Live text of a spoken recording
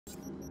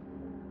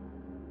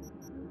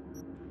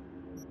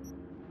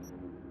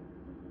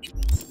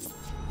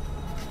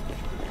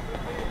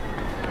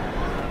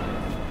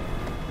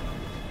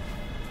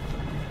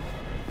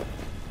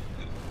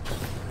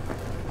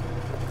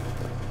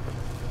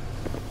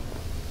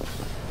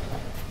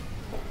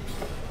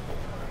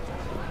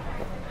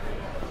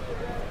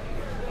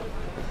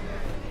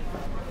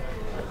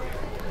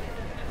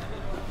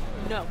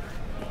No.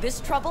 This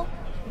trouble,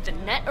 the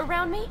net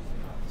around me,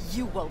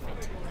 you wove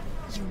it.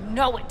 You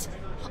know it.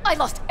 I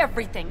lost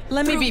everything.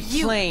 Let me be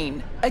you.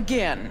 plain.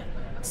 Again.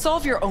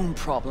 Solve your own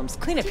problems.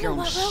 Clean up your own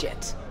what, Rogue?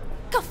 shit.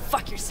 Go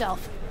fuck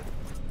yourself.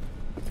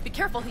 Be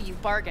careful who you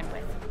bargain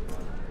with.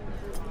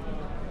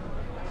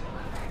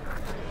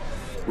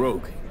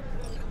 Rogue,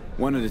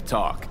 wanted to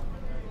talk.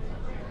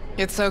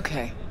 It's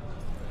okay.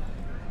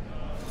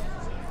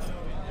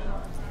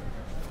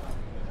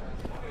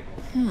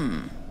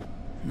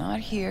 Not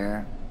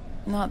here,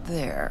 not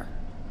there.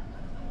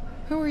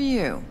 Who are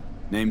you?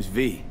 Name's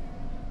V.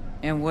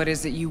 And what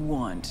is it you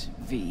want,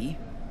 V?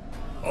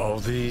 All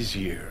these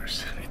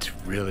years, it's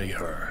really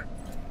her.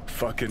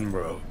 Fucking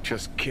Rogue,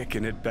 just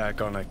kicking it back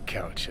on a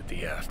couch at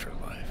the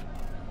afterlife.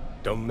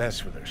 Don't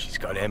mess with her, she's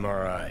got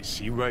MRI,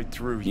 see right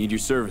through you. Need your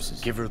services.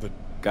 Give her the...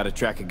 Gotta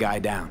track a guy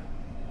down.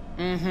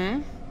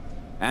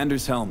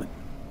 Anders Hellman.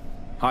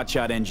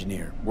 Hotshot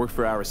engineer. Worked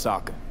for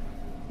Arasaka.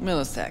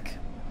 Millisec.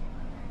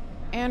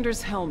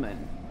 Anders Hellman.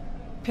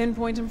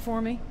 Pinpoint him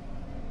for me?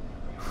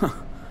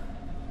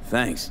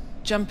 Thanks.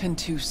 Jumping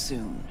too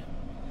soon.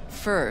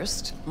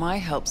 First, my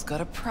help's got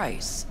a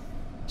price.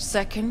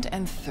 Second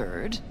and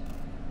third,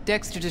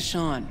 Dexter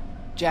Deshawn,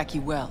 Jackie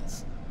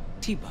Wells,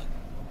 T-Bug.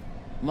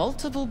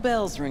 Multiple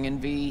bells ringing,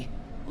 V.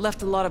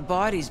 Left a lot of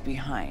bodies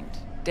behind.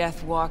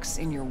 Death walks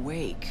in your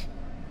wake.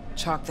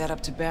 Chalk that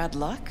up to bad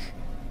luck?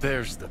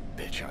 There's the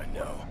bitch I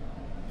know.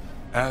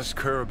 Ask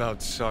her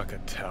about Saka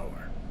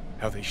Tower.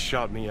 How they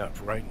shot me up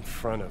right in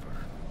front of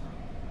her.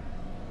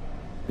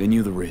 They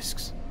knew the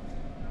risks.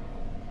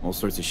 All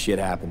sorts of shit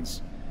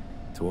happens.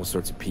 To all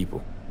sorts of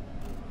people.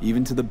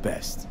 Even to the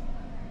best.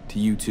 To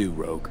you too,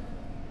 Rogue.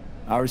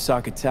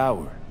 Arasaka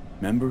Tower,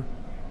 remember?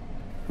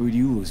 Who'd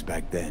you lose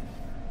back then?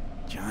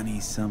 Johnny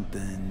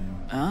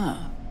something...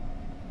 Ah.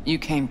 You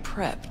came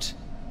prepped.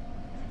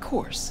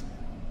 Course.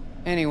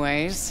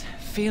 Anyways,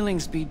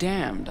 feelings be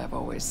damned, I've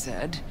always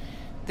said.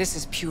 This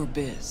is pure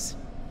biz.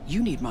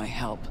 You need my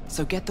help,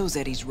 so get those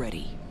eddies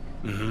ready.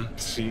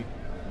 See?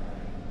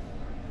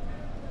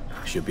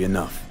 Should be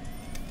enough.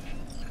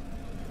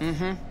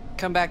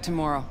 Come back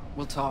tomorrow.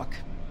 We'll talk.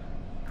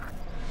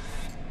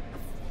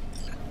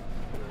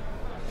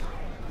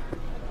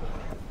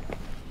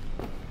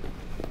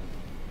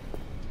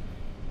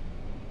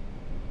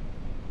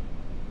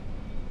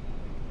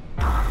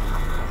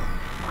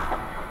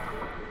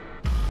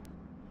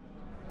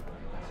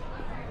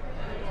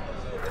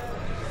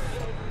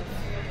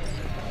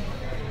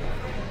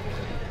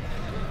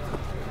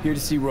 Here to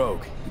see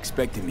Rogue.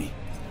 Expecting me.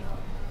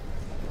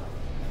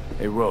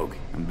 Hey, Rogue.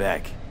 I'm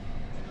back.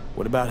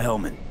 What about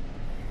Hellman?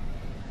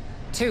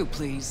 2,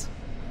 please.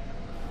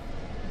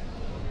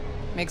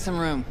 Make some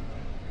room.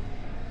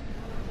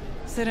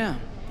 Sit down.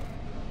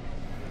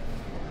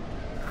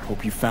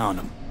 Hope you found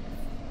him.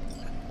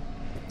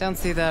 Don't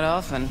see that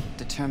often.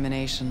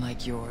 Determination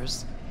like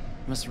yours.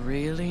 Must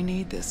really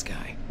need this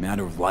guy.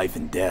 Matter of life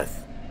and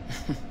death.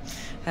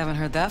 Haven't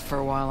heard that for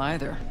a while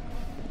either.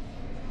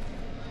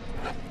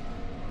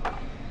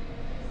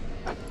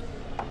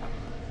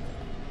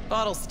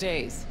 Bottle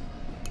stays.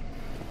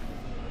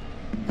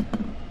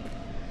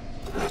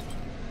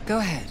 Go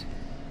ahead.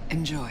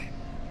 Enjoy.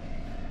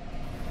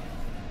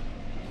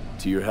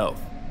 To your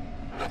health.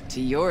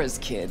 To yours,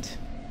 kid.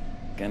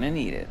 Gonna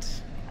need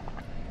it.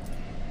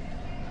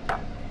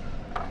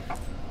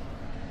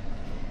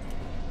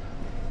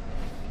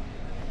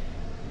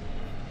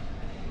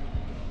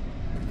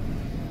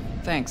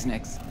 Thanks,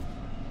 Nix.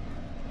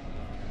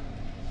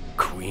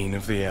 Queen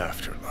of the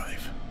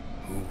afterlife.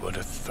 Who would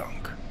have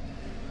thunk?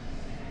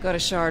 Got a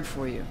shard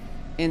for you.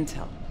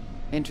 Intel.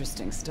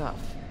 Interesting stuff.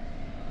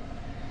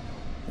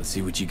 Let's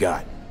see what you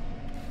got.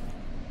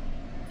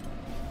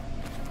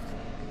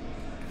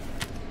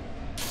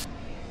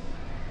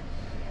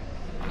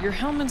 Your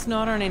Hellman's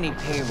not on any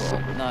payroll,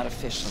 not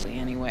officially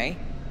anyway.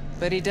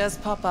 But he does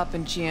pop up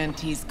in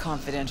GNT's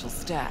confidential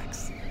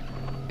stacks.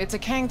 It's a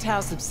Kang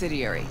Tao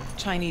subsidiary,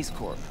 Chinese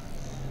corp.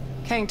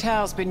 Kang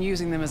Tao's been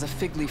using them as a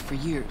fig leaf for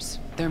years.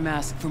 They're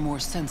masked for more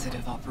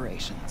sensitive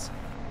operations.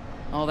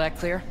 All that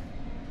clear?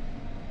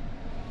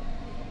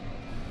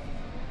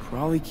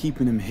 Probably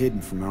keeping him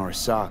hidden from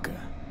Arasaka.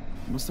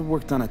 Must have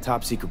worked on a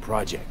top-secret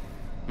project.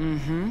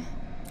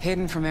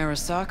 Hidden from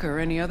Arasaka or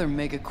any other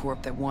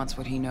megacorp that wants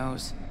what he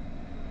knows.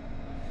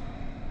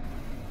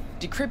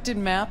 Decrypted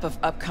map of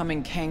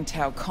upcoming Kang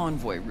Tao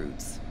convoy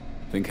routes.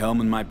 Think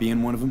Hellman might be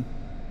in one of them?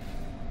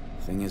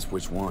 Thing is,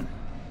 which one?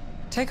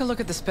 Take a look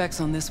at the specs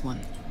on this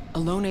one. A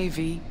lone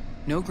AV,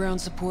 no ground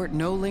support,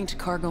 no linked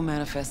cargo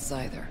manifests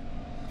either.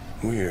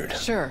 Weird.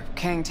 Sure,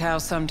 Kang Tao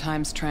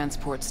sometimes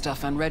transports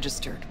stuff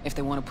unregistered if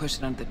they want to push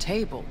it under the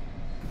table,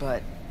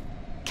 but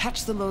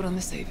catch the load on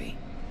this AV.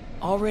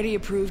 Already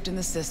approved in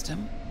the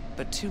system,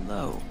 but too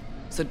low.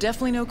 so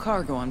definitely no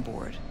cargo on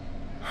board.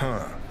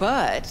 Huh.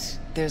 But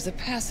there's a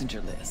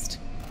passenger list.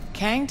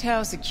 Kang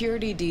Tao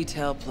security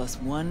detail plus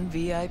 1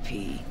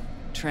 VIP.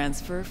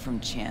 Transfer from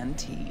Chan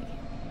T.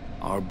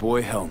 Our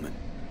boy Hellman.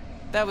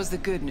 That was the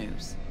good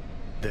news.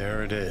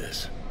 There it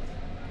is.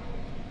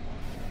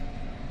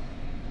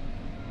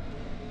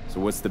 So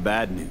what's the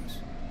bad news?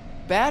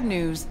 Bad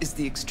news is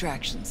the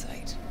extraction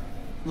site.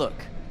 Look,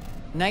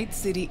 Night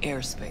City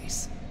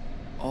airspace.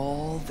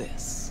 All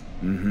this.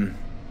 Mm-hmm.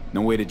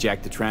 No way to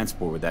jack the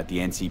transport without the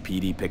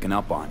NCPD picking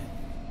up on it.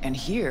 And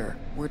here,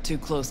 we're too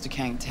close to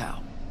Kang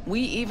Tao.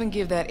 We even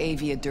give that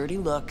AV a dirty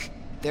look,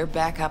 their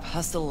backup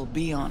hustle will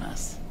be on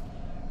us.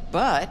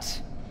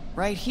 But,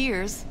 right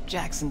here's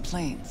Jackson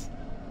Plains.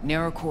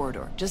 Narrow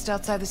corridor, just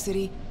outside the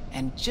city,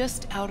 and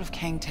just out of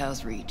Kang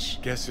Tao's reach.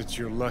 Guess it's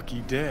your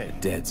lucky day.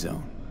 Dead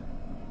zone.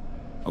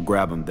 I'll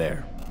grab him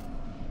there.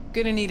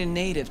 Gonna need a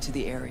native to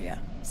the area.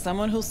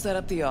 Someone who'll set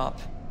up the op,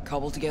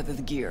 cobble together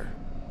the gear.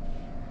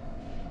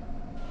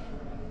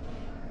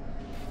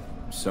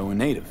 So a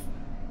native.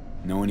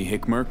 Know any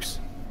hickmerks?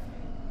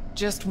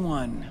 Just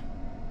one.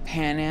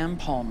 Pan Am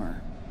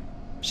Palmer.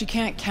 She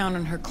can't count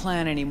on her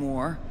clan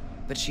anymore,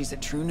 but she's a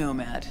true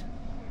nomad.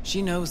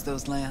 She knows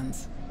those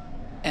lands.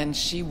 And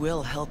she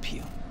will help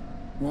you.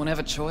 Won't have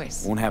a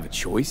choice. Won't have a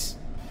choice?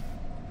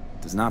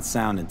 Does not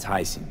sound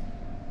enticing.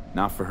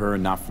 Not for her,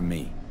 not for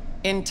me.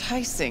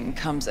 Enticing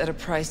comes at a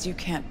price you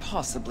can't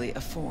possibly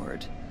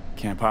afford.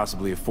 Can't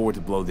possibly afford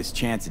to blow this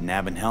chance at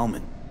nabbing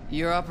Hellman.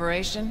 Your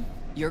operation,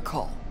 your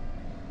call.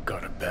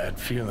 Got a bad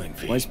feeling,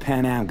 V. Why's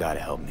Pan Am gotta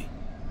help me?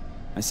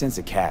 I sense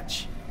a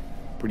catch.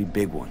 Pretty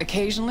big one.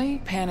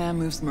 Occasionally, Pan Am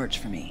moves merch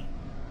for me.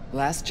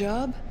 Last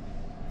job?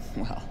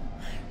 Well,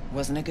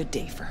 wasn't a good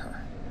day for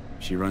her.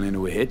 She run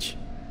into a hitch?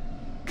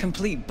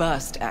 Complete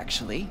bust,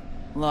 actually.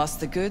 Lost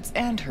the goods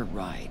and her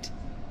ride.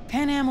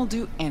 Pan Am will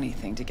do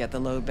anything to get the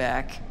load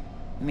back.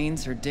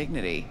 Means her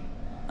dignity.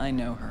 I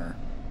know her.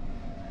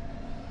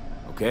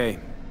 Okay.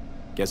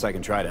 Guess I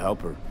can try to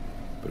help her.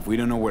 But if we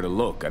don't know where to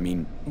look, I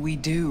mean... We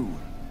do.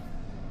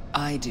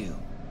 I do.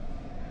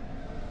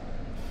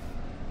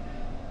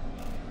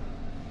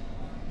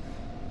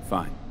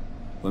 Fine.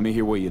 Let me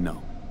hear what you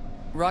know.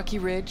 Rocky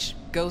Ridge,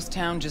 ghost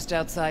town just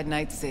outside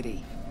Night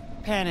City.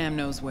 Pan Am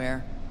knows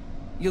where.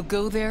 You'll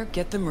go there,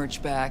 get the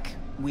merch back,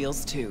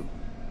 wheels too.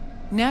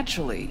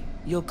 Naturally,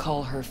 you'll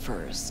call her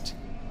first.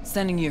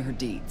 Sending you her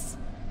deeds.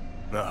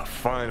 Ah,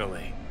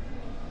 finally.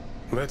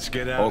 Let's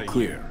get out All of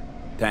clear. here.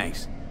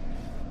 Thanks.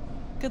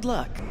 Good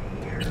luck.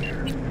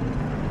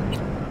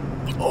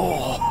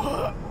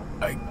 Oh,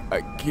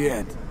 I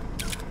can't.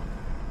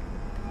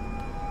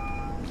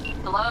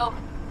 Hello?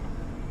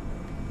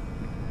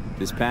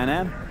 This Pan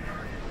Am?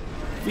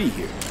 V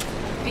here.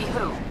 V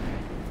who?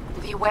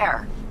 V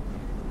where?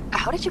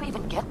 How did you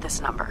even get this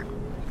number?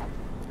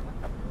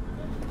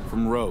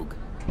 From Rogue.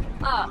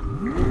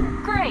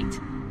 Great!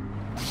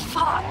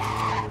 Fuck!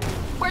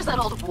 Where's that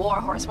old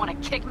warhorse want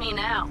to kick me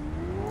now?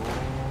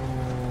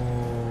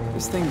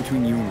 This thing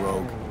between you and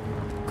Rogue.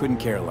 Couldn't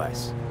care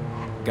less.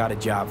 Got a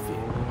job for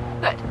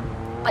you. Good.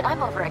 But I'm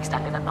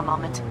overextended at the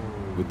moment.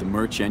 With the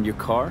merch and your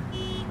car?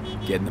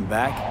 Getting them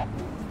back?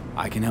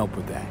 I can help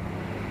with that.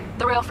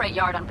 The rail freight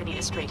yard on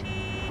Benita Street.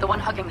 The one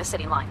hugging the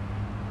city line.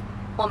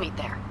 We'll meet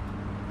there.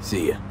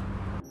 See ya.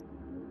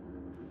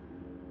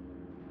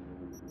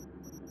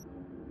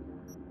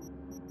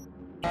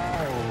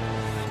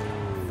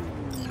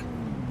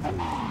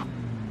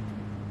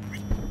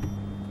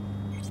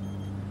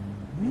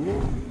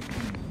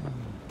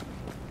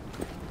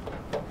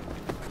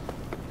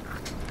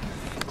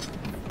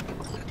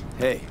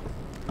 Hey,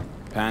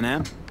 Pan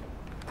Am?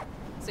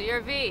 So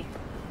you're V.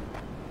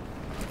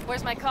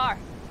 Where's my car?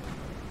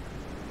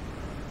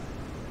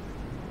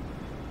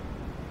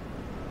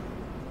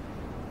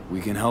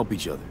 We can help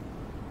each other.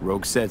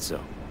 Rogue said so.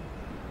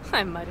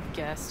 I might have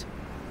guessed.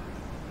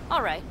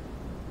 All right.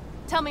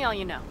 Tell me all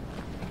you know.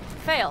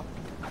 Fail,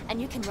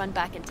 and you can run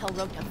back and tell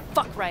Rogue to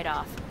fuck right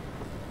off.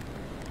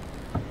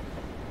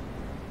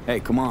 Hey,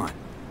 come on.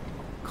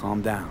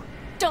 Calm down.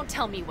 Don't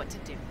tell me what to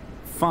do.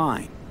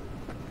 Fine.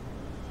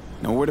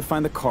 Know where to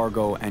find the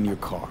cargo and your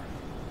car.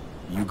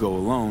 You go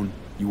alone,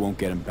 you won't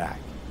get him back.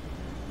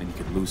 And you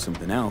could lose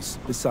something else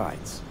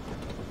besides.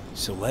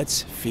 So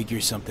let's figure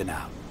something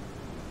out.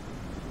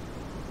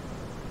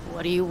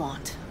 What do you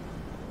want?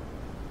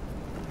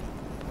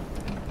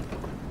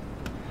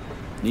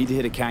 Need to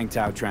hit a Kang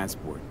Tao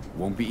transport.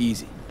 Won't be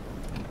easy.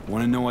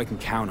 Want to know I can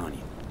count on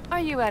you. Are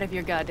you out of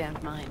your goddamn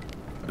mind?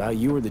 About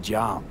you or the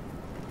job.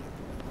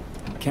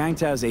 Kang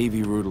Tao's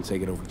AV route will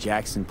take it over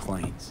Jackson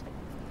Plains.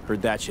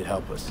 Heard that should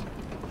help us.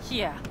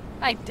 Yeah,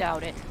 I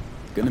doubt it.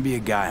 Gonna be a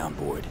guy on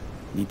board.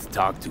 Need to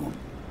talk to him.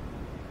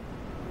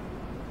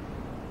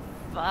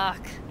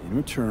 Fuck. In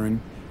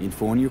return,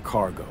 info on your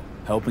cargo.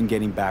 Help in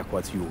getting back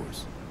what's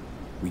yours.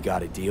 We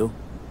got a deal?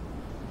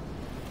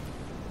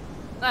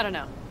 I don't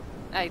know.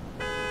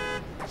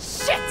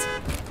 Shit!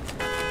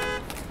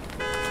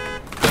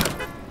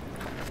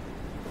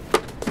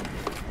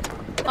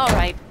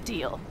 Alright,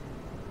 deal.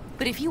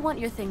 But if you want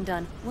your thing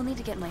done, we'll need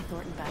to get my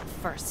Thornton back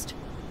first.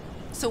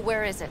 So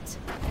where is it?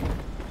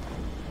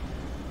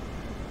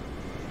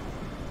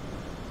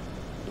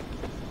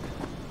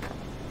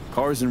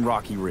 Car's in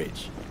Rocky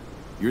Ridge.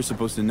 You're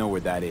supposed to know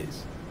where that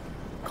is.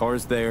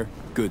 Car's there,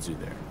 goods are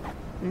there.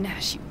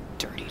 Nash, you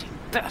dirt-eating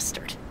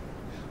bastard.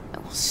 I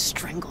will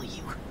strangle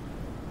you.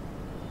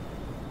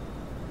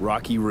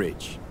 Rocky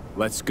Ridge.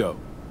 Let's go.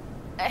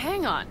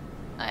 Hang on.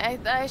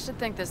 I should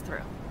think this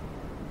through.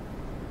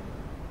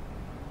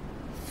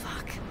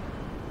 Fuck.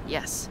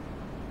 Yes.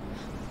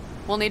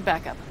 We'll need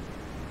backup.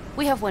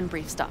 We have one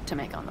brief stop to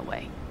make on the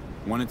way.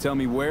 Want to tell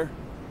me where?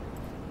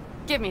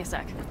 Give me a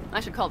sec. I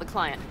should call the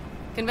client.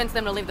 Convince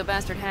them to leave the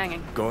bastard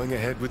hanging. Going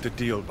ahead with the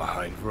deal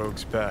behind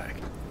Rogue's back.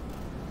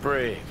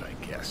 Brave,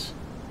 I guess.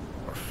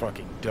 Or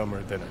fucking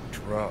dumber than a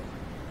drum.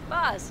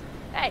 Boz,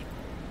 hey.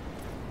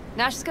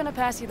 Nash is gonna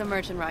pass you the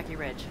merch in Rocky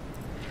Ridge.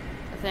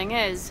 The thing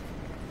is,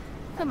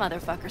 the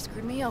motherfucker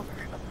screwed me over.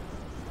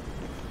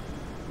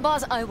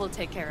 Boz, I will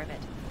take care of it.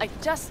 I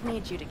just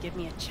need you to give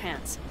me a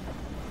chance.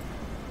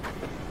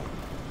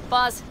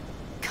 Boz,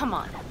 come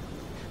on.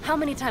 How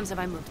many times have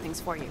I moved things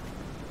for you?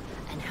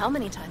 And how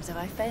many times have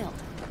I failed?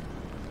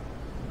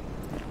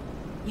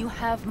 You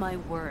have my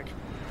word.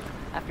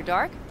 After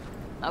dark?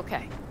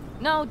 Okay.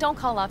 No, don't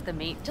call off the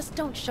meet. Just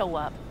don't show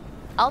up.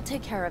 I'll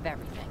take care of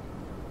everything.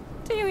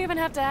 Do you even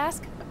have to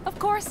ask? Of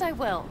course I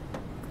will.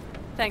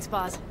 Thanks,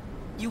 Boz.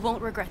 You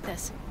won't regret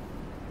this.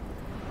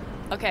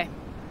 Okay.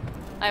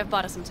 I have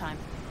bought us some time.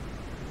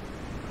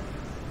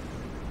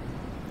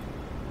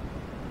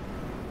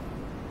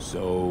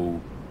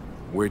 So,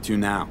 where to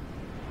now?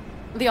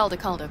 The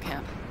Aldecaldo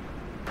camp.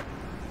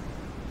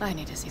 I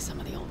need to see some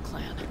of the old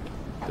clan.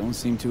 Don't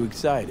seem too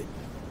excited.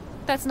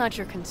 That's not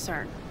your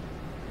concern.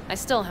 I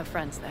still have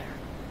friends there.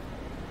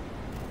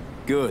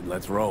 Good,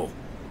 let's roll.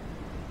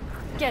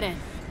 Get in.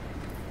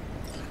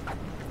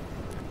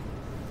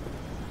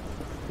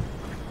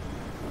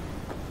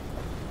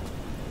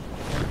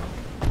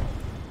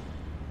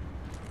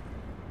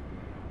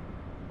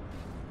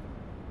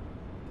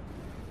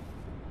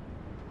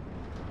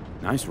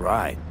 Nice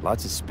ride.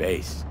 Lots of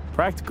space.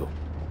 Practical.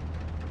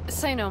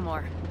 Say no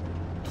more.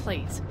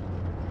 Please.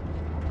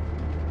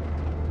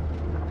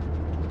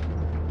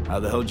 How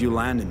the hell'd you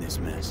land in this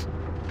mess?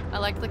 I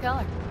liked the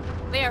color.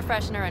 The air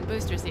freshener and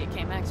booster seat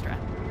came extra.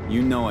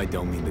 You know I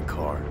don't mean the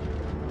car.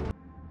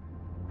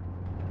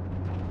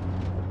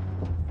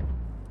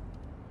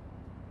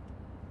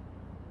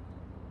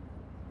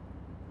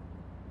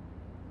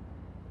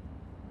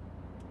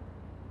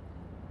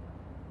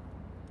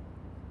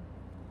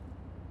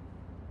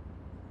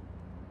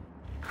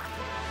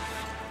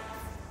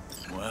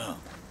 Well,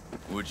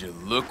 would you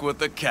look what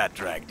the cat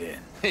dragged in?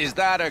 Is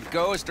that a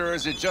ghost or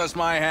is it just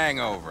my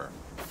hangover?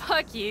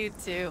 Fuck you,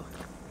 too.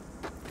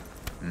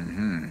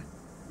 Mm-hmm.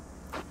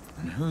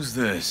 And who's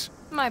this?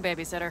 My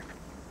babysitter.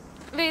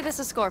 V, this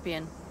is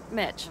Scorpion.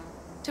 Mitch.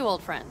 Two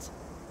old friends.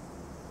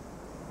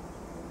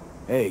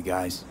 Hey,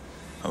 guys.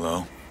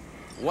 Hello?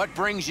 What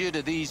brings you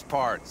to these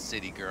parts,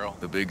 city girl?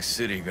 The big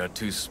city got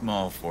too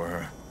small for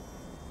her.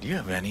 Do you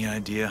have any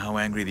idea how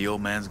angry the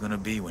old man's gonna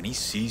be when he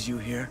sees you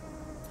here?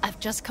 I've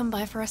just come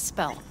by for a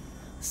spell.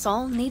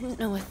 Saul needn't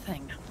know a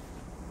thing.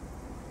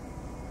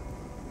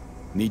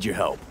 Need your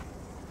help.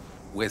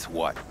 With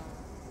what?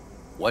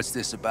 What's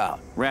this about?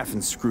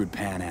 Raffin screwed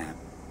Pan Am.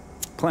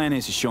 Plan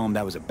is to show him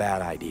that was a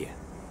bad idea.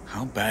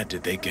 How bad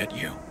did they get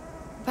you?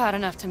 Bad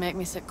enough to make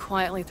me sit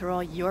quietly through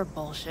all your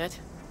bullshit.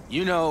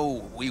 You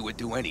know, we would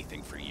do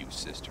anything for you,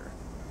 sister.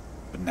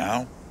 But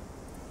now?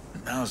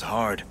 Now's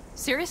hard.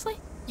 Seriously?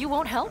 You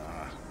won't help?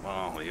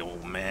 Well, the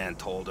old man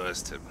told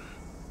us to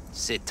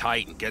sit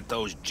tight and get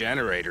those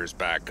generators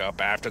back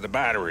up after the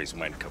batteries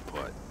went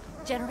kaput.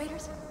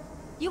 Generators?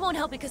 You won't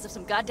help because of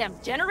some goddamn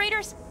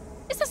generators?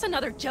 Is this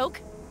another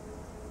joke?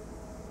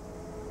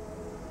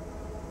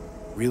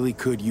 Really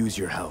could use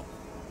your help.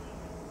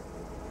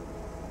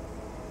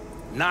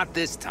 Not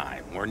this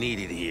time. We're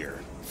needed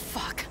here.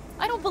 Fuck.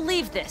 I don't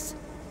believe this.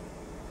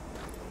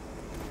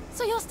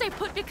 So you'll stay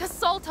put because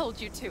Saul told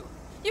you to.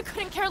 You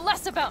couldn't care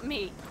less about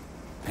me.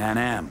 Pan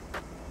Am.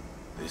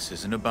 This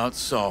isn't about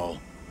Saul.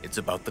 It's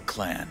about the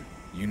clan.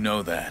 You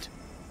know that.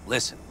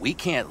 Listen, we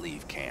can't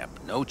leave camp.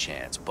 No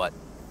chance, but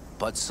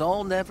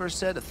Saul never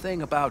said a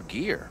thing about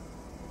gear.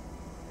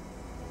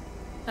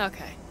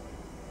 Okay.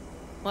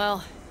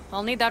 Well,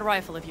 I'll need that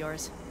rifle of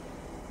yours.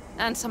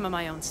 And some of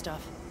my own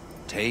stuff.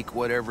 Take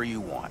whatever you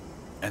want.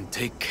 And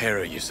take care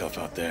of yourself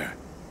out there.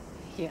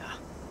 Yeah.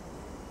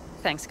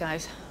 Thanks,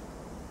 guys.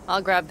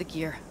 I'll grab the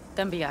gear,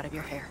 then be out of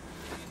your hair.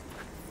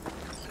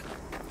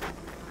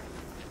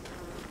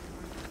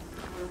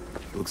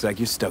 Looks like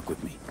you're stuck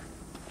with me.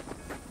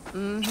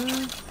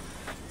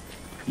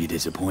 Mm-hmm. You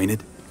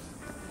disappointed?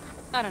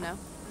 I don't know.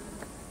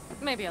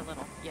 Maybe a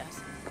little,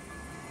 yes.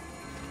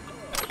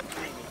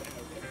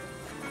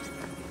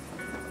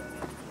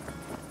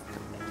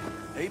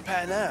 Hey,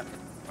 Pan Am,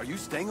 are you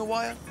staying a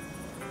while?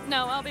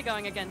 No, I'll be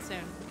going again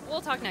soon.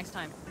 We'll talk next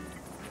time.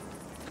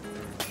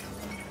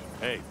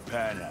 Hey,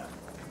 Pan Am.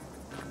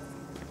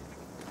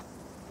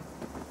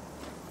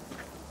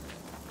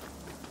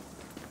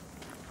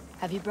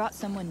 Have you brought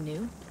someone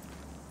new?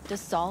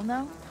 Does Saul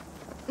know?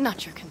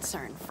 Not your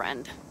concern,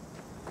 friend.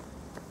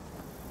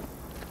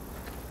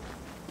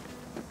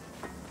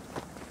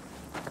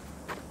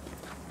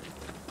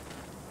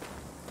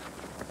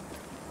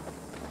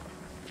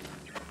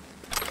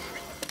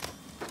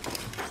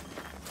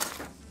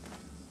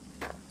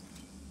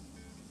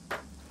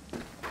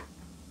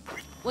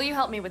 Will you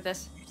help me with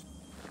this?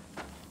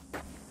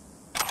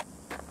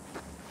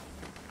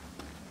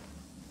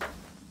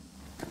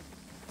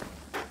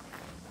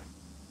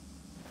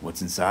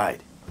 What's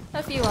inside?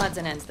 A few odds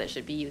and ends that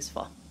should be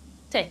useful.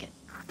 Take it.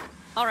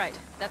 All right,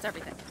 that's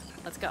everything.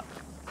 Let's go.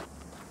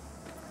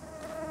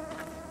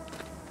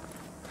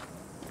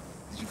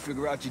 Did you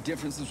figure out your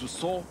differences with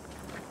Saul?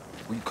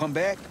 When you come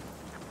back?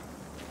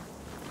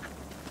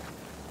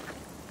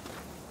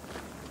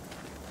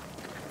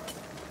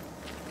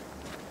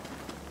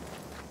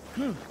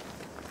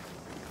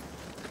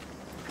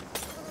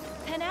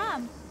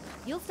 Panam,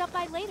 you'll stop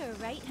by later,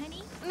 right,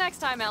 honey? Next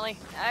time, Ellie.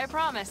 I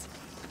promise.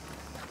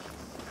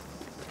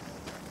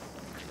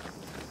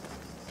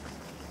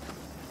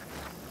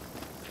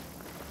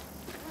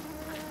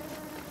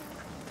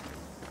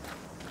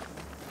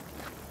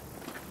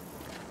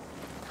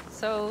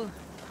 So,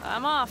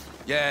 I'm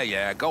off.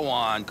 Yeah, go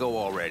on, go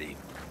already.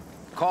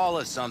 Call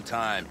us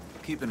sometime.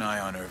 Keep an eye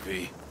on her,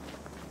 V.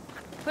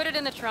 Put it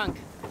in the trunk.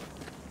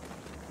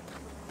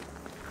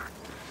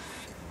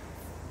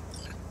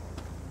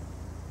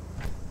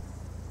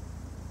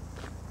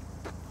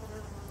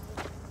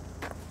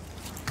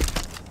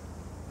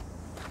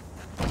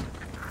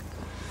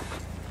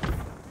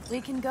 We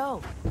can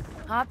go.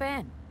 Hop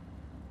in.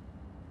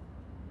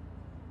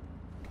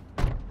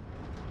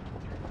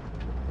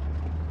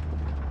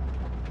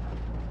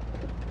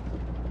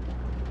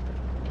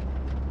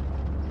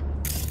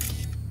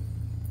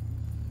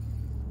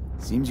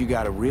 Seems you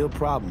got a real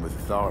problem with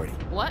authority.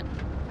 What?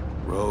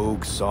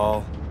 Rogue,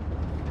 Saul.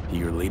 He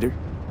your leader?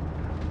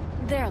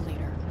 Their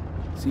leader.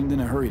 Seemed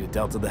in a hurry to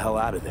Delta the hell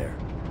out of there.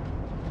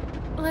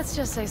 Let's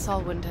just say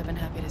Saul wouldn't have been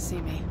happy to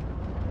see me.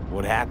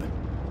 What happened?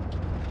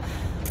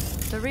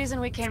 The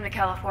reason we came to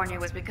California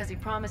was because he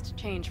promised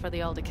change for the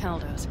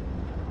Aldecaldos.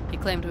 He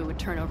claimed we would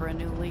turn over a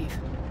new leaf.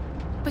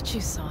 But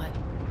you saw it.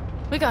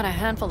 We got a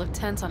handful of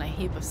tents on a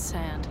heap of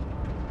sand.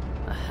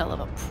 A hell of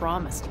a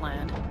promised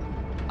land.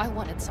 I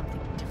wanted something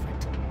different.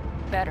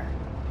 Better.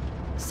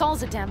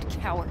 Saul's a damned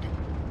coward.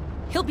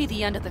 He'll be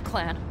the end of the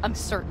clan, I'm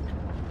certain.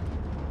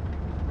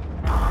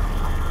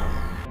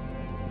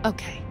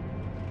 Okay,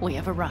 we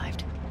have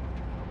arrived.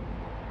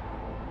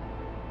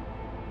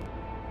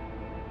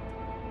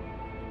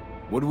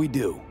 What do we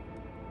do?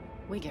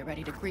 We get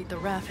ready to greet the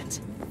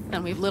Raffins,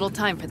 and we've little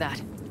time for that.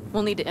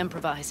 We'll need to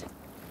improvise.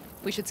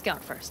 We should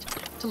scout first,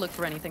 to look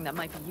for anything that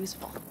might be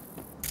useful.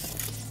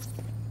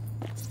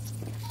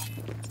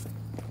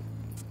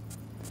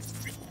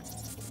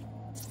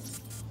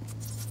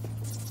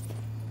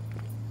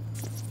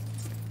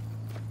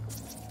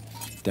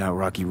 Doubt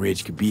Rocky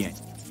Ridge could be any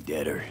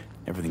deader.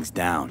 Everything's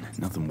down.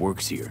 Nothing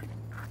works here.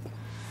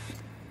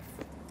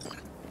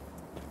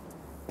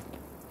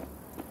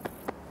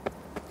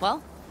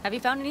 Well, have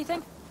you found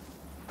anything?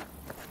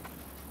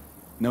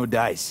 No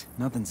dice.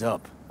 Nothing's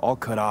up. All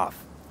cut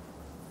off.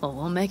 Well,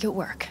 we'll make it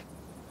work.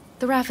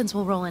 The Raffins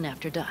will roll in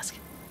after dusk.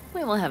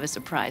 We will have a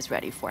surprise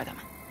ready for them.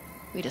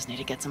 We just need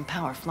to get some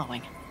power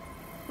flowing.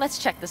 Let's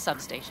check the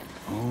substation.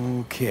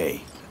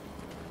 Okay.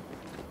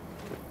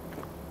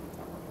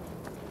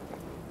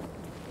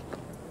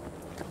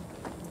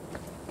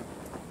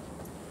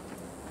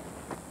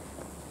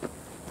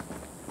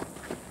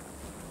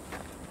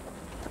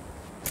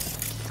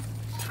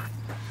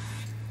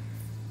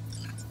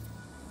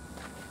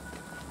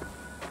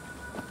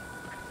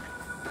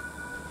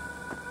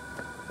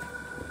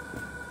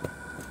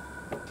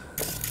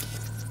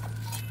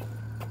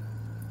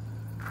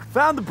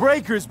 Found the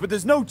breakers, but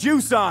there's no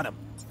juice on them.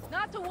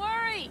 Not to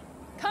worry!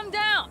 Come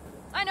down!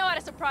 I know how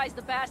to surprise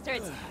the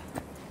bastards.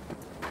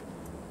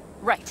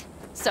 Right.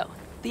 So,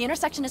 the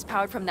intersection is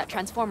powered from that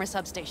transformer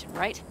substation,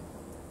 right?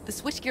 The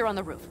switchgear on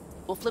the roof.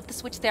 We'll flip the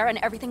switch there and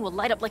everything will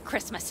light up like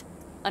Christmas.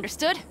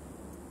 Understood?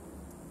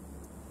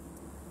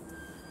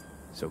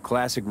 So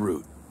classic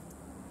route.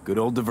 Good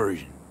old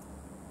diversion.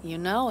 You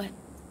know it.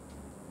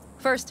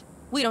 First,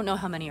 we don't know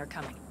how many are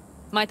coming.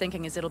 My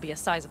thinking is it'll be a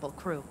sizable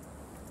crew.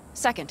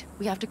 Second,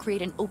 we have to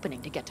create an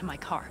opening to get to my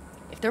car.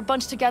 If they're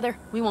bunched together,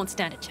 we won't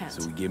stand a chance.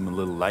 So we give them a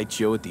little light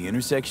show at the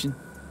intersection?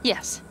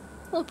 Yes.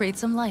 We'll breathe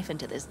some life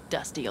into this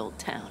dusty old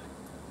town.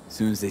 As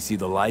soon as they see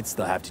the lights,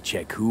 they'll have to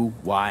check who,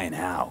 why, and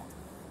how.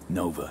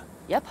 Nova.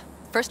 Yep.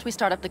 First, we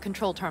start up the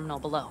control terminal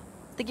below.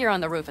 The gear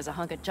on the roof is a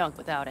hunk of junk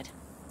without it.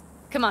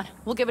 Come on,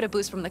 we'll give it a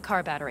boost from the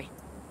car battery.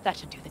 That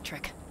should do the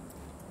trick.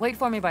 Wait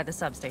for me by the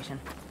substation.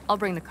 I'll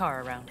bring the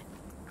car around.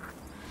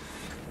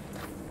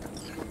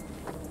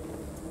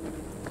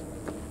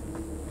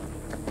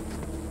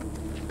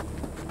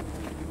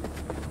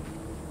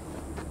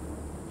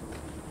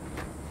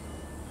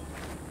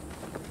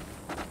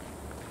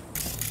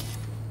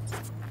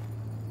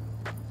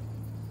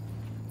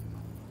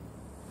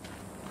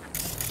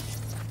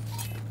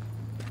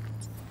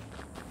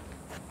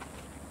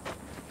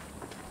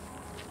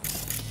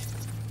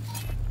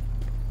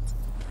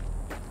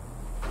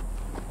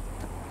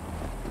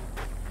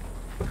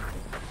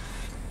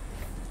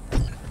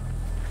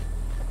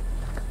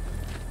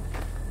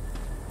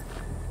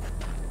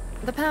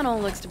 The panel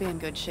looks to be in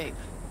good shape.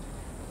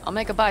 I'll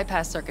make a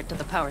bypass circuit to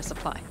the power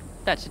supply.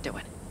 That should do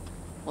it.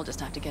 We'll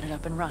just have to get it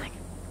up and running.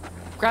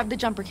 Grab the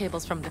jumper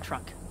cables from the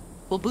trunk.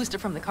 We'll boost it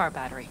from the car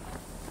battery.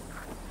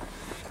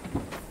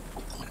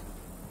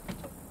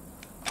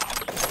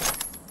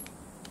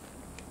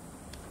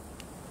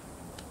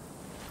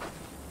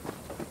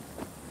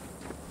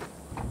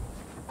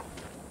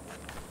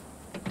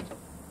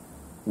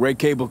 Red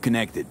cable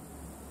connected.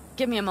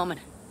 Give me a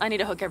moment. I need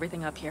to hook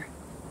everything up here.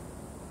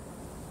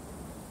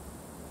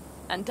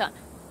 And done.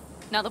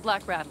 Now the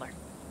Black Rattler.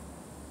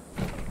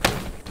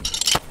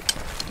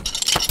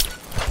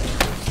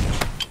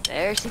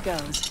 There she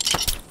goes.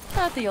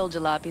 Thought the old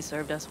jalopy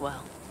served us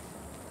well.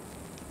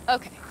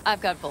 Okay,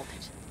 I've got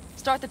voltage.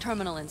 Start the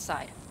terminal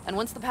inside. And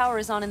once the power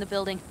is on in the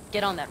building,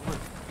 get on that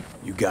roof.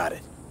 You got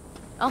it.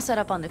 I'll set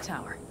up on the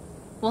tower.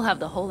 We'll have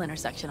the whole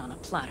intersection on a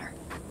platter.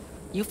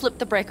 You flip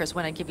the breakers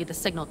when I give you the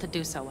signal to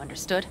do so,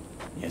 understood?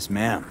 Yes,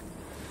 ma'am.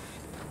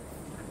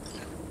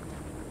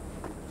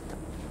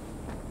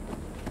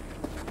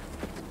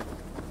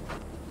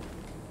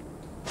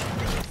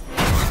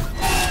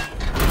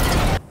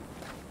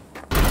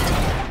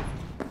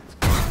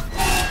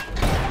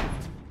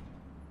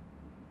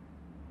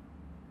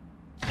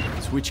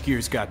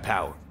 Switchgear's got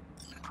power.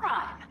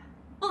 Prime.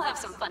 We'll have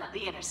some fun at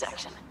the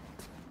intersection.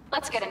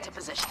 Let's get into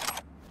position.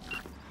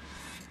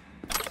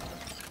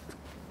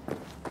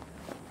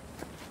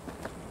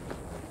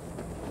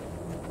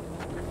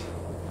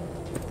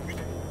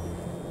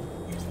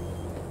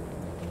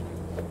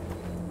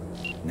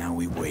 Now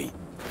we wait.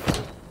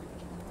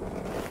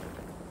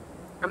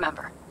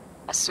 Remember,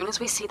 as soon as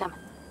we see them,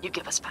 you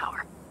give us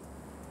power.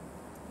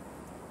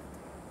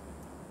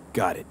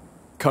 Got it.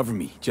 Cover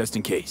me, just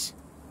in case.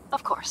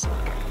 Of course.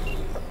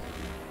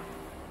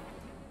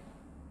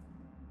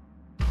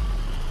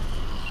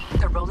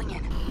 They're rolling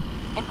in.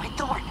 And my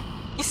Thorn.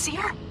 You see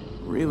her?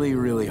 Really,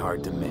 really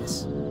hard to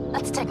miss.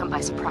 Let's take them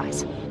by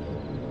surprise.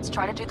 Let's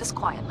try to do this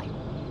quietly.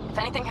 If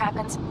anything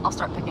happens, I'll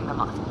start picking them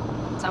off.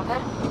 Sound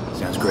good?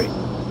 Sounds great.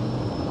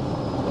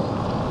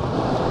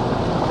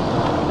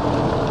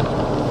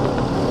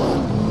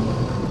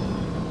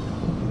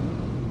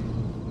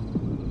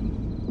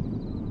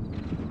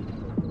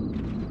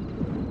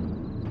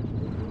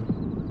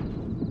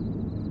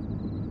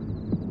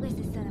 Where's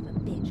the son of a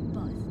bitch,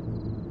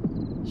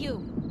 boss?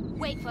 You,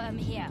 wait for him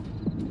here.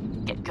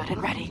 Get good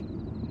and ready.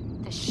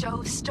 The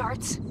show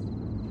starts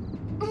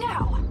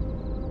now.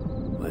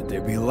 Let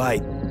there be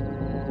light.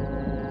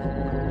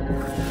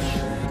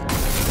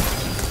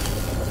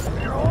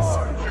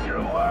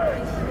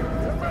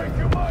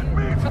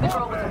 For the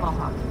girl with the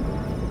mohawk.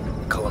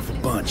 Colorful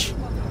bunch.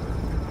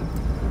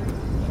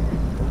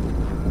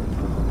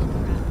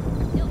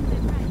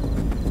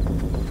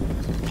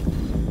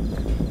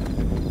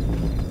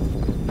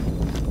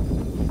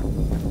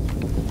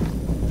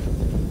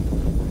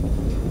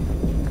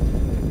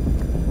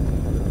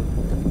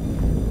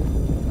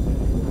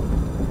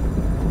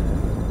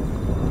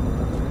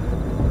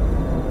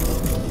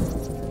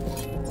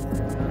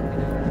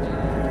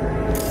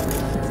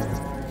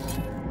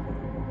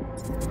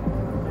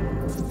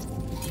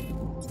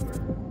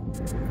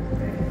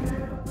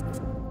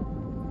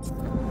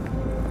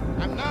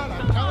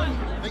 I'm telling you.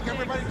 Think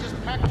everybody just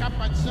packed up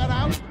and set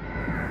out?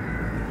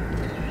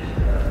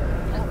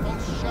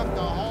 Almost shoved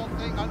the whole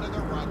thing under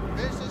the rug.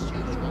 Business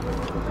usual.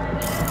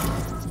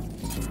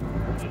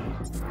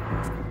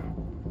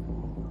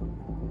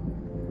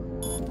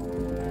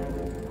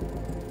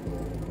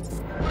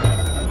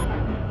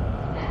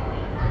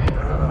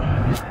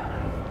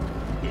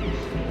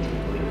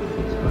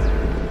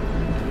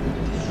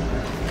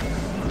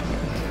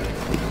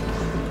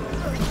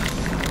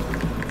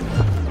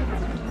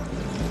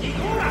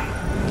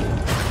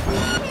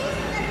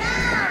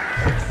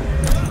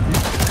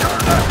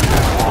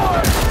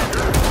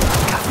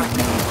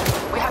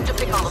 We have to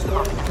pick all of them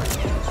up.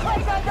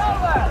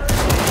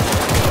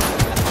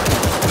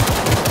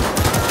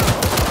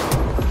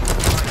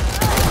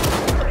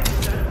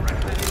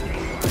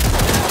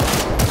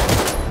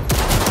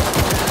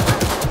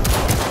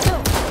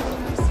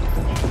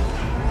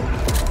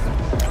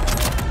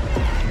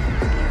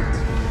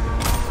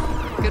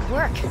 Good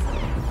work.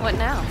 What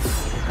now?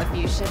 A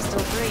few ships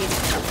till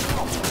breeze.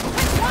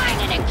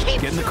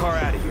 Get in the car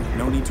out of here.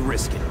 No need to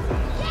risk it.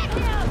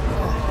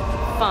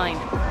 Fine.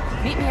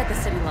 Meet me at the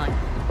city line.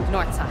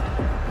 North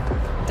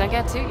side. Don't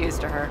get too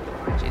used to her.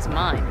 She's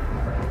mine.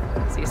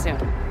 See you soon.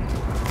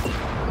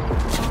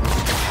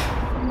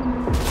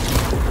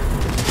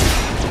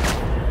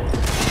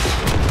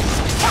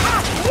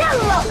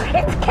 Yellow!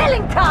 It's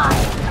killing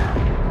time!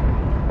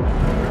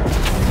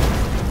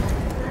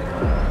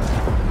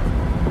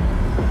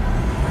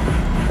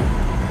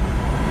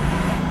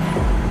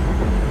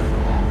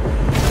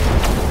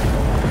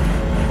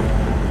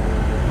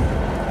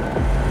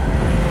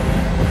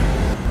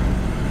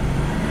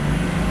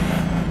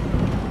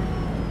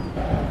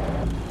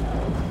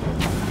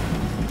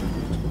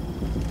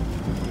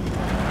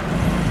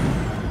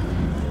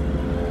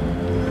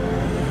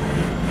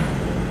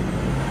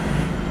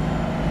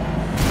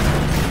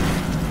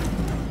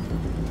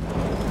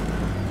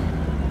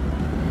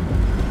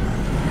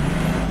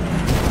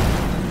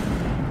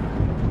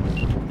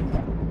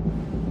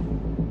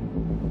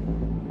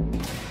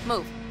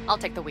 I'll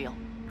take the wheel.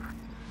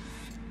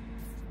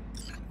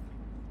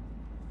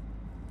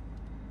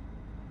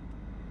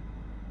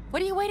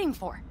 What are you waiting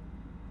for?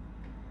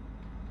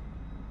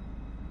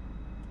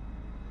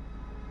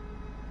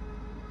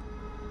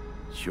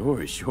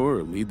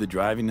 Sure. Leave the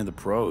driving to the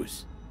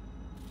pros.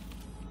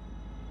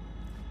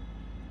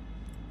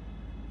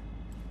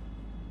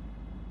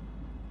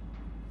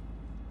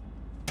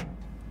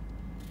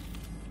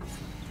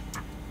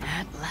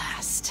 At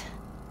last.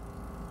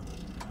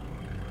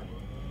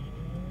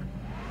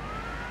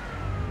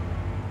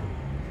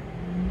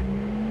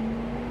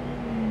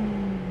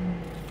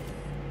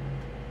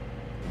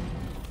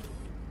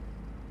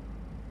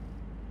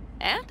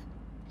 And?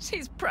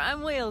 She's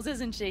prime wheels,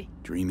 isn't she?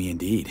 Dreamy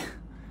indeed.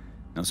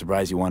 No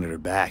surprise you wanted her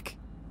back.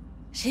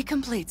 She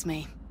completes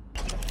me.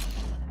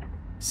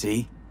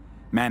 See?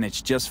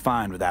 Managed just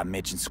fine without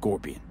Mitch and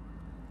Scorpion.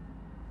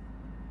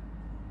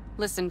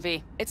 Listen,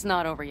 V, it's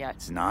not over yet.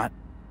 It's not?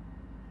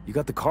 You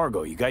got the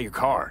cargo, you got your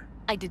car.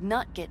 I did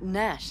not get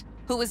Nash,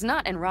 who was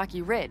not in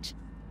Rocky Ridge.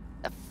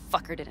 The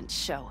fucker didn't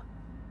show.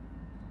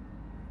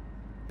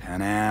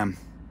 Panam.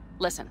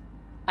 Listen,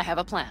 I have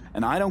a plan.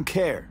 And I don't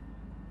care.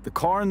 The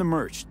car and the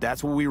merch,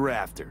 that's what we were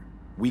after.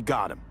 We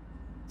got him.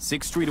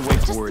 6th Street away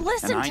for it,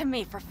 Just listen to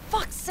me, for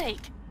fuck's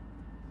sake!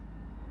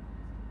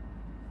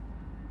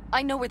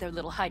 I know where their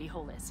little hidey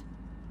hole is.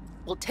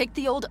 We'll take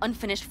the old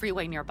unfinished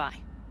freeway nearby.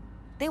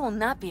 They will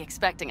not be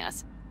expecting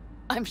us.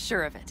 I'm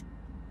sure of it.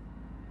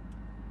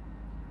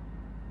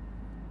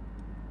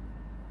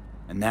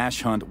 A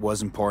Nash hunt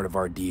wasn't part of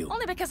our deal.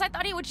 Only because I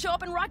thought he would show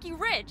up in Rocky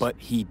Ridge. But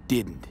he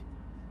didn't.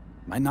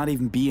 Might not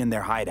even be in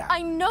their hideout.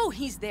 I know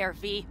he's there,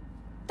 V.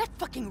 That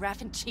fucking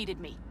Raffin cheated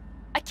me.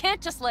 I can't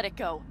just let it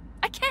go.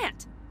 I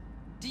can't!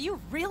 Do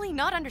you really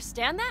not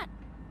understand that?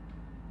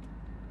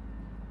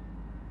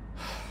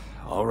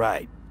 All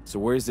right, so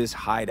where's this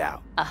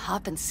hideout? A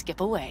hop and skip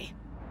away.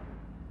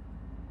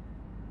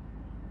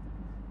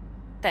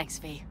 Thanks,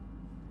 V.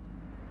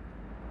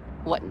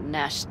 What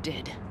Nash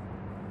did.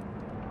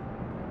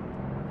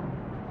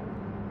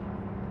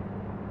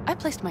 I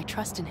placed my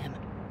trust in him.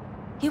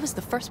 He was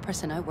the first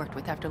person I worked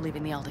with after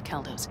leaving the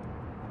Aldecaldos,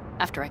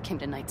 after I came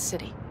to Night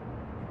City.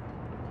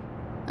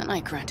 And I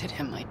granted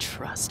him my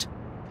trust.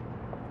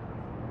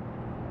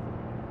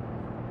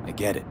 I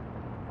get it.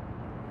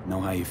 Know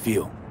how you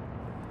feel.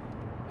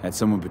 Had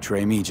someone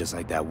betray me just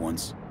like that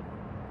once.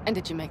 And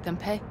did you make them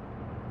pay?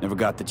 Never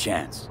got the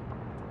chance.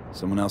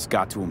 Someone else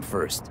got to him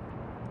first.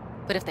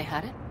 But if they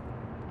hadn't,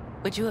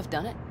 would you have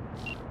done it?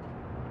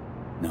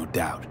 No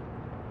doubt.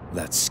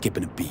 Without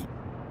skipping a beat.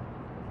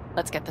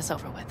 Let's get this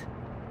over with.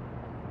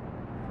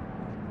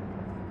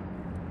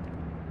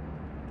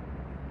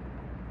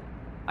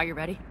 Are you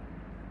ready?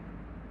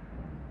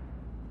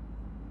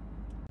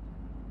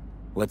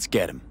 Let's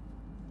get him.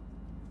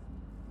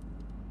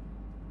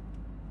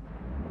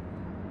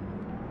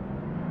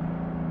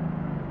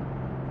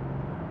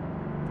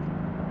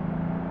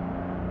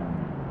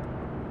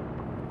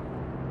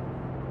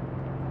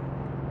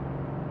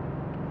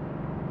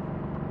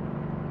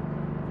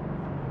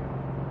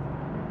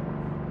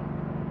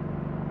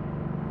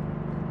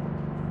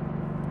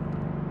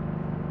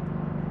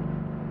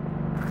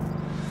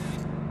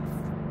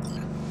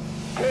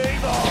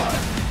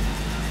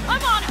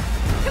 I'm on him!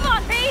 Come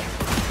on, V!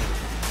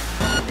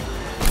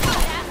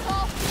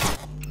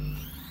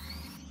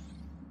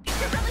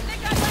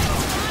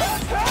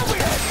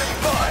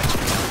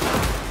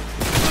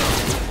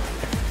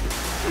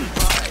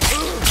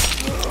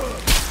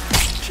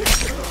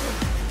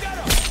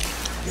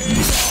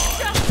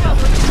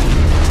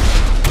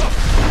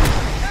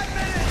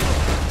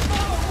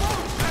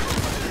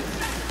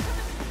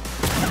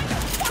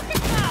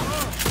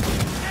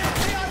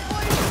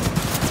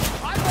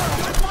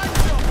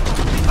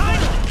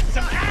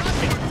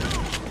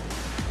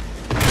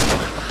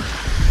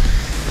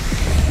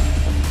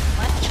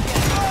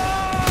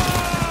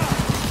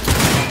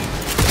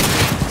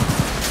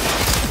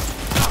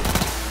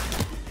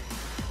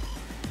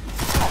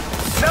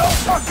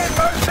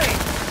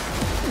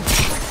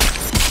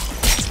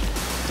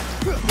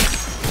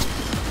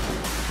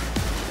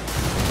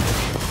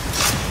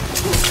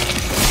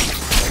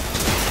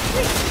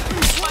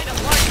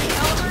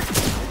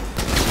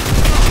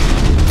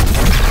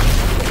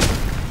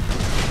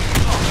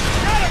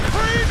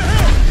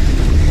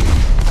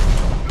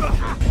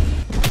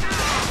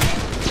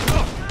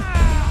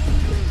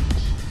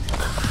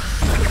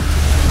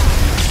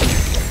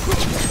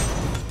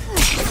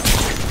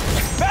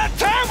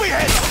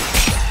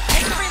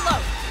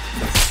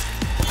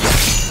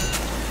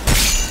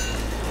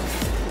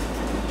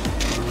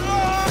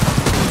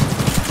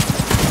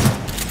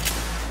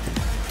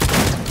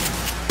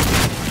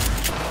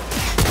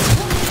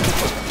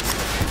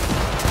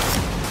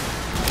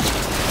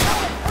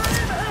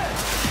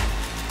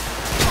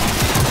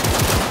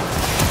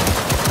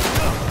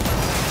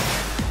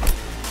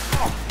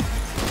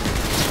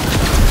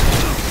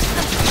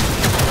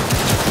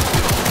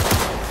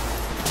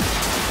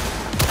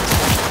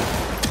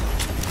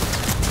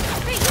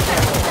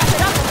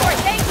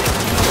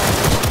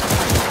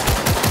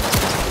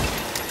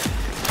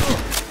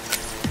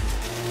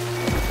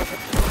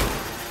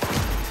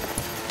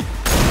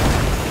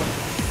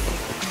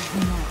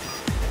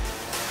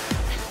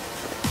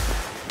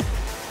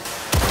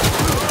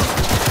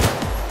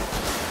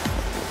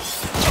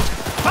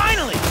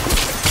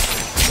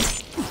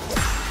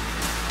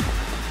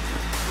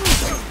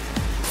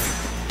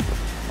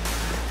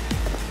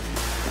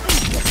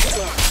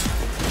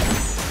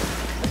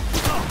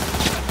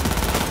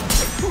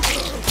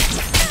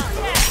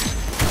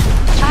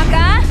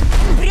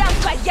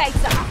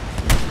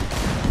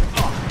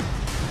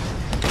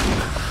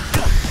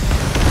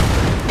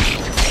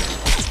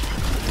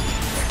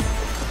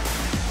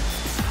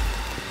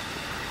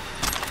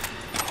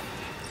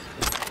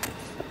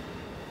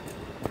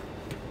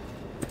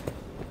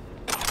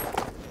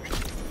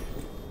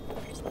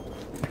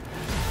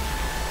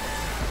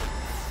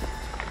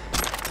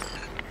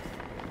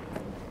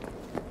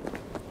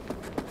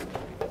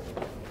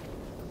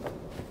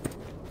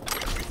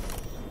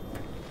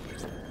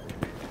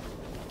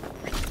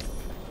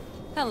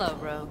 Hello,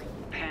 Rogue.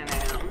 Pan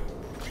Am.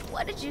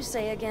 What did you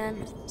say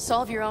again?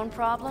 Solve your own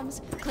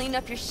problems? Clean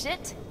up your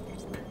shit?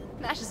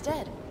 Nash is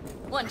dead.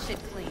 One shit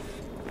clean.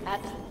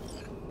 Happy?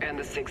 And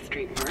the 6th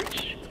Street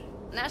merch?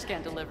 Nash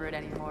can't deliver it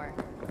anymore.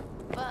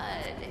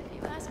 But if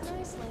you ask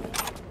nicely,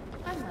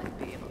 I might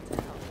be able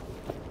to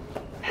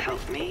help.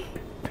 Help me?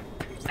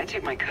 I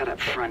took my cut up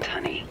front,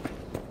 honey.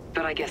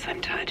 But I guess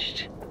I'm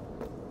touched.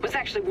 Was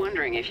actually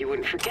wondering if you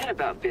wouldn't forget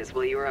about Biz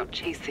while you were out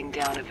chasing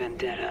down a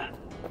vendetta.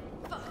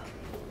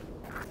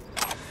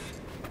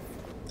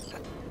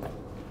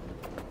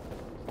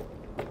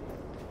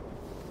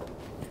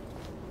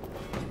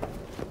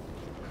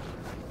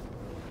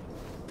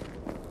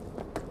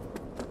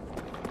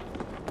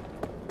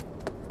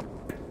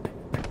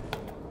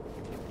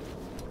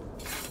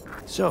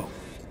 So,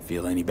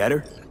 feel any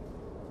better?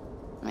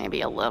 Maybe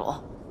a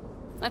little.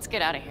 Let's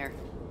get out of here.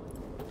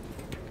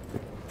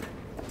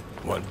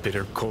 One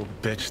bitter, cold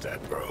bitch, that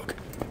Rogue.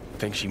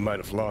 Think she might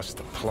have lost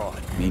the plot.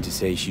 Mean to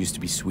say she used to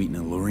be sweet and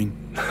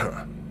alluring?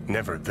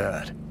 Never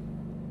that.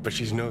 But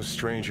she's no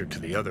stranger to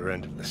the other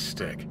end of the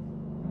stick.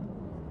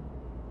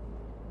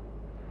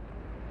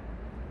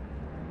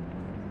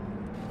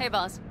 Hey,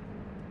 boss.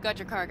 Got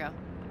your cargo.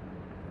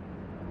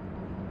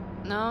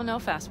 No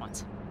fast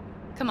ones.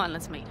 Come on,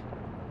 let's meet.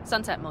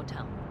 Sunset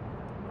Motel.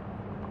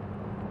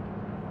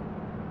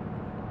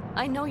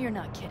 I know you're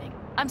not kidding.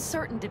 I'm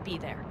certain to be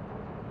there.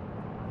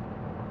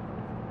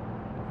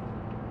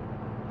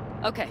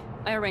 Okay,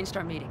 I arranged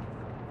our meeting.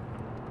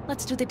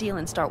 Let's do the deal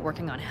and start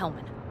working on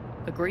Hellman.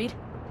 Agreed?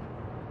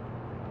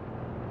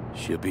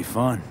 Should be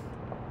fun.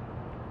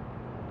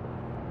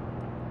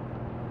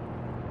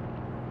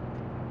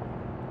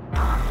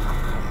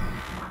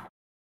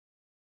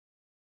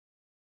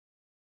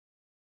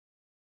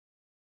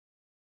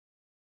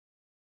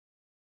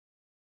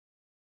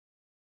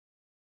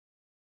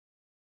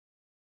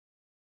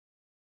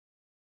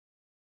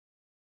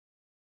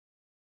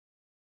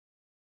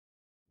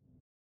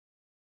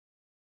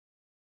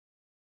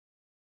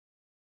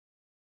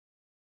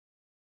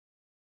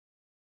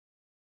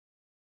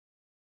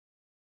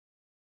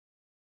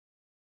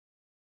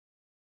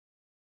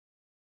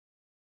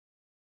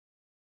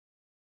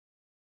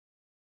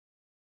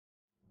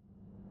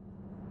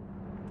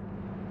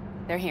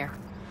 They're here.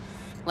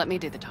 Let me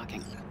do the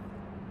talking.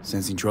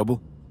 Sensing trouble?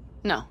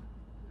 No.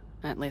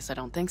 At least I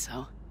don't think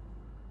so.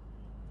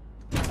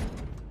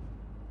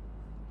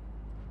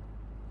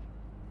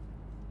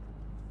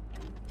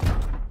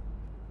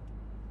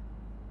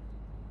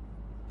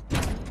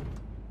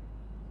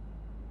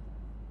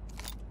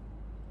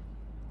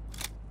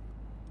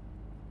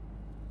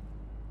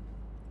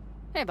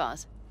 Hey,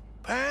 boss.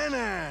 Pan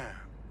Am.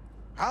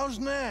 How's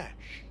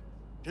Nash?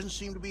 Doesn't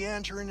seem to be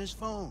answering his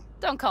phone.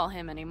 Don't call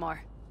him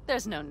anymore.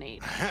 There's no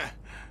need.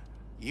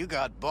 You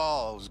got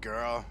balls,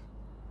 girl.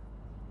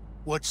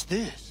 What's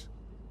this?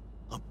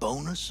 A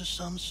bonus of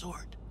some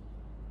sort?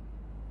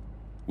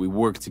 We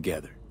work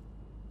together.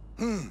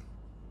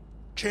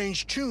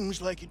 Change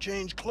tunes like you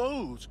change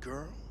clothes,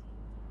 girl.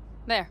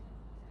 There.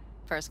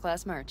 First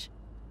class merch.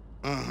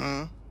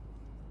 Mm-hmm.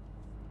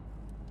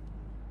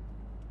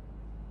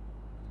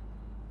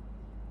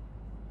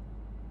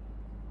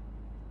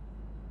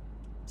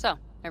 So,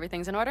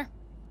 everything's in order?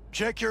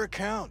 Check your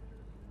account.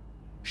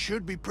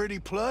 Should be pretty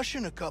plush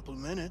in a couple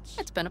minutes.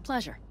 It's been a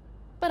pleasure.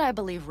 But I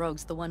believe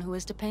Rogue's the one who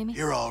is to pay me.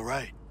 You're all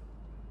right.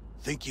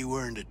 Think you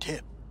earned a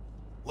tip.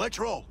 Let's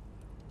roll.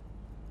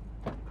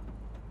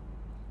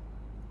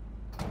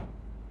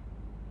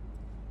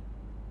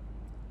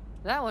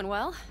 That went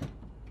well.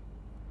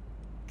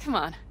 Come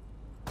on.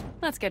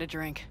 Let's get a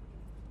drink.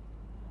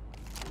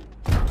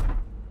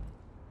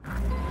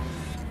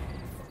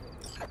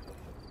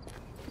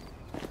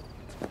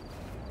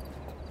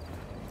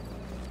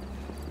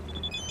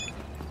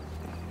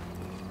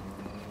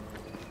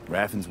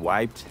 Raffin's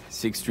wiped,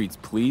 6th Street's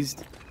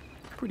pleased.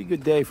 Pretty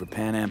good day for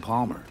Pan Am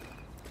Palmer.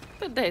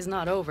 The day's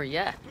not over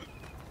yet.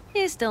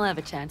 You still have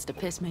a chance to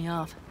piss me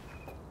off.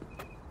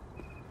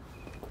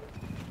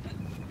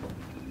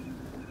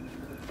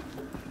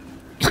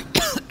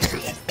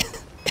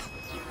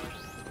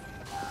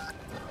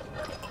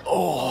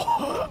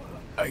 Oh,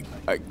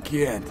 I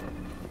can't.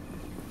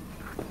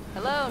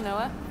 Hello,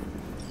 Noah.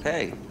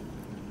 Hey,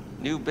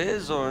 new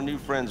biz or new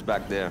friends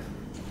back there?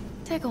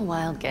 Take a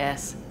wild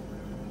guess.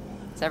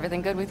 Is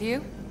everything good with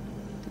you?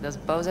 Did those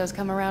bozos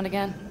come around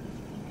again?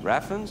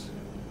 Raffins?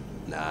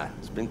 Nah,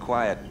 it's been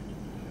quiet.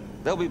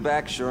 They'll be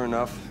back, sure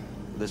enough.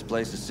 This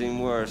place has seen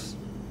worse.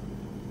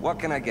 What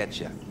can I get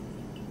you?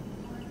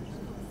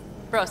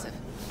 Broseph.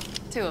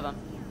 2 of them.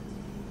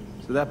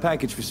 So that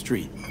package for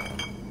Street,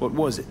 what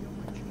was it?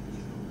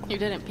 You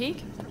didn't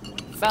peek?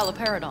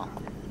 Valoperidol.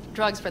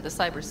 Drugs for the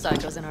cyber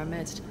psychos in our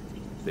midst.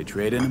 They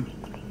trade in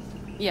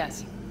them?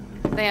 Yes.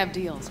 They have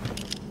deals.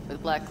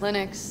 With black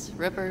clinics,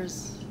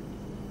 rippers.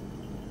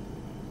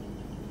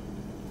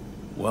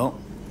 Well,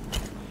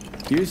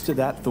 here's to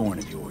that thorn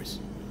of yours.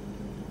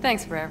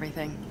 Thanks for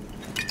everything,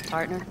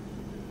 partner.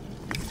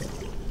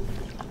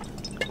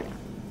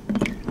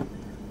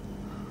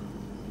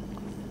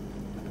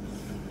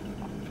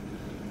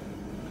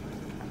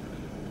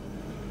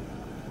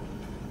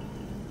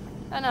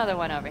 Another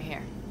one over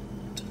here.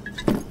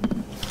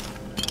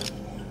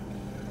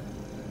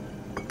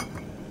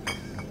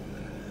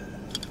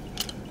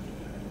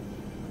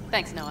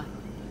 Thanks, Noah.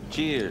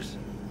 Cheers.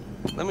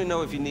 Let me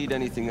know if you need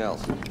anything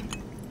else.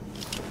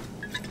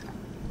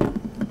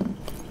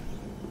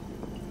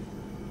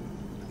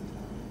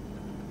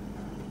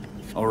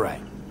 All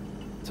right.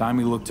 Time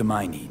we look to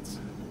my needs.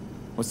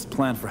 What's the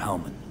plan for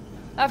Hellman?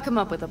 I've come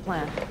up with a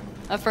plan.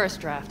 A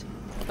first draft.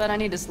 But I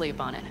need to sleep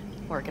on it.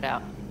 Work it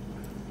out.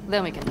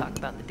 Then we can talk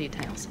about the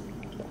details.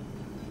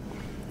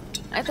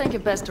 I think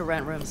it best to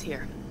rent rooms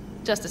here.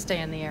 Just to stay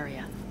in the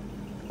area.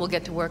 We'll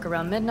get to work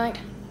around midnight.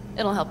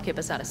 It'll help keep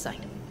us out of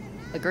sight.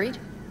 Agreed?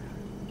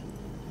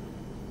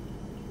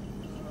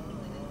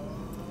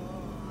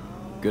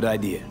 Good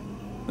idea.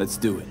 Let's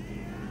do it.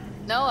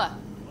 Noah,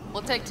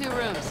 we'll take 2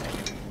 rooms.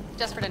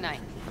 Just for tonight.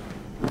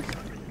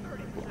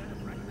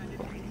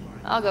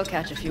 I'll go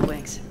catch a few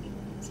winks.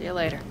 See you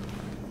later.